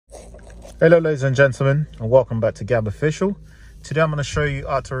Hello ladies and gentlemen, and welcome back to Gab Official. Today I'm going to show you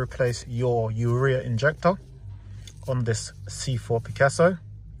how to replace your urea injector on this C4 Picasso.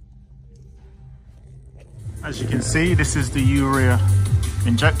 As you can see, this is the urea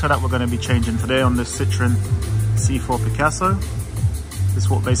injector that we're going to be changing today on this Citroen C4 Picasso. This is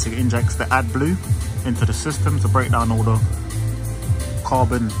what basically injects the AdBlue into the system to break down all the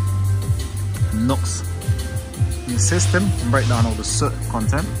carbon NOx in the system and break down all the soot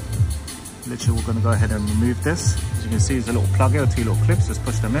content. Literally, we're going to go ahead and remove this. As you can see, there's a little plug here, 2 little clips. Just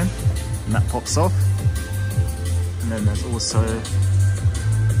push them in and that pops off. And then there's also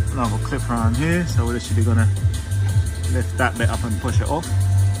another clip around here, so we're literally going to lift that bit up and push it off.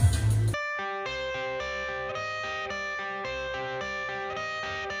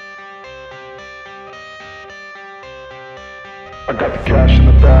 I got the cash in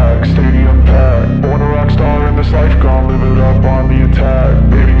the bag, stadium packed. Born a rock star in this life, gon' live it up on the attack.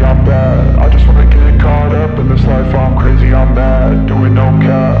 Baby, I'm bad, I just wanna get caught up in this life. I'm crazy, I'm mad, doing no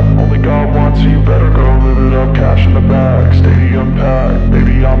cap. Only God wants you, better go live it up. Cash in the bag, stadium packed.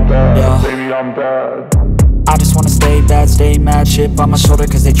 Baby, I'm bad, yeah. Baby, I'm bad. I just wanna stay bad, stay mad. Chip on my shoulder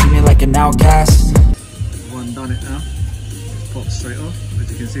cause they treat me like an outcast. One done it now, pops straight off. As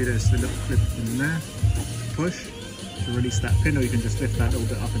you can see, there's the little clip in there. Push to release that pin, or you can just lift that little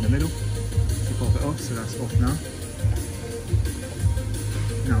bit up in the middle to pop it off. So that's off now.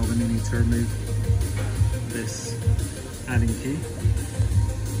 Now we're going to need to remove this Allen key.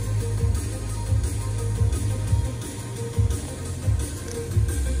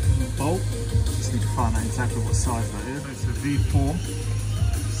 Bolt, just need to find out exactly what size that is. It's a V4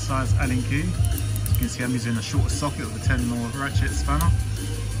 size Allen key. As you can see, I'm using a shorter socket with a 10mm ratchet spanner.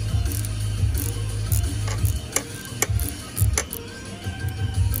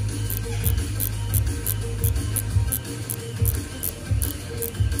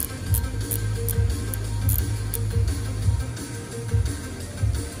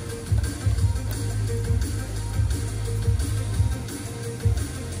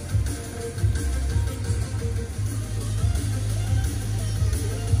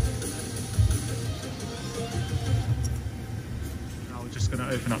 Going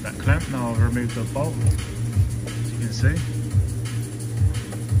to open up that clamp. Now I'll remove the bolt, as you can see.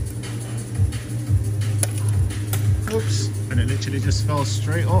 Oops, and it literally just fell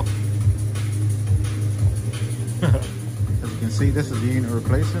straight off. As you can see, this is the unit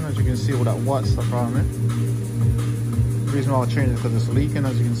replacing. As you can see, all that white stuff around it. The reason why I changed it is because it's leaking,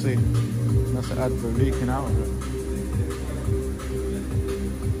 as you can see. And that's the AdBlue leaking out of it.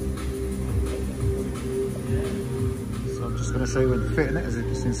 I'm going to show you when fitting it. As you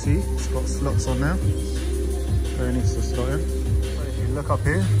can see, it's got slots on there where it needs to slot in. So if you look up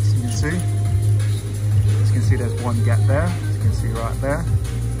here, as you can see there's one gap there, as you can see right there.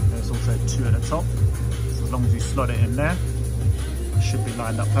 There's also 2 at the top. So as long as you slot it in there, it should be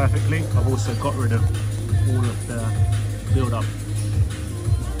lined up perfectly. I've also got rid of all of the build-up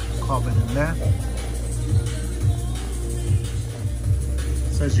carbon in there.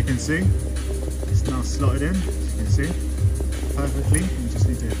 So as you can see, it's now slotted in, as you can see. Perfectly. You just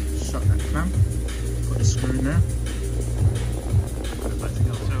need to shut that clamp. Got the screw in there. Put it back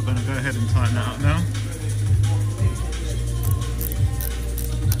together. So we're going to go ahead and tighten that up now.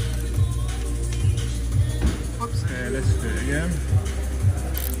 Oops. Okay, let's do it again.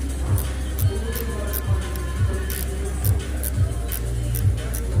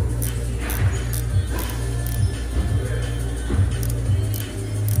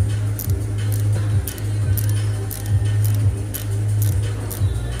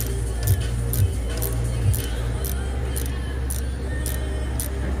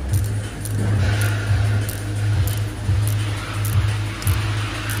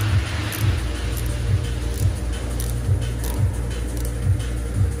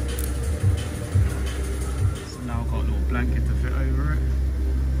 Blanket to fit over it.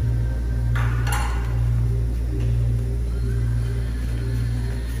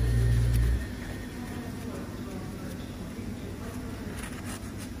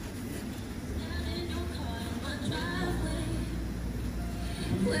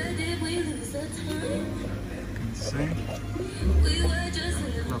 You can see.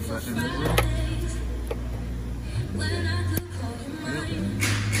 Plug that in as well.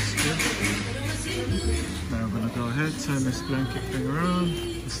 Now I'm going to go ahead, turn this blanket thing around.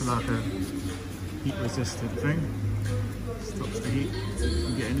 It's like a heat resistant thing. Stops the heat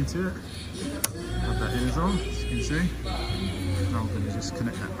from getting into it. Have that in as well, as you can see. Now I'm going to just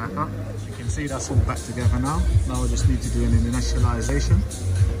connect that back up. As you can see, that's all back together now. Now I just need to do an initialization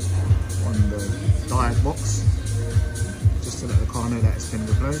on the diode box, just just to let the car know that it's been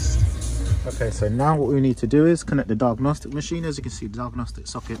replaced. Okay, so now what we need to do is connect the diagnostic machine. As you can see, the diagnostic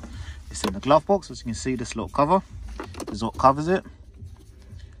socket is in the glove box. As you can see, this little cover is what covers it.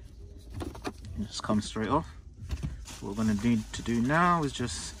 It just comes straight off. What we're going to need to do now is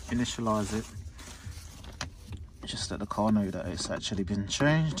just initialize it. Just let the car know that it's actually been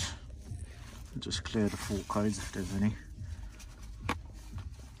changed. And just clear the fault codes if there's any.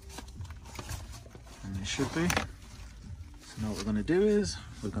 And there should be. So now what we're going to do is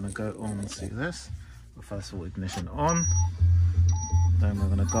we're going to go on to this. But first of all, ignition on. Then we're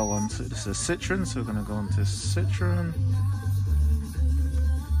going to go on to, this is Citroen, so we're going to go on to Citroen.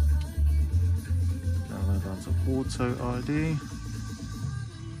 Now we're going to go to Auto ID.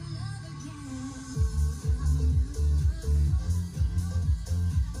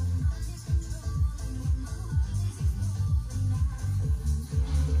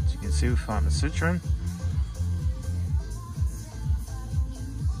 As you can see, we found the Citroen.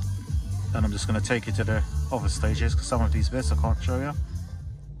 And I'm just going to take you to the other stages because some of these bits I can't show you.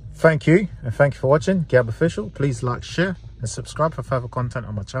 Thank you, and thank you for watching Gab Official. Please like, share and subscribe for further content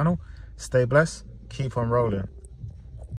on my channel. Stay blessed, keep on rolling.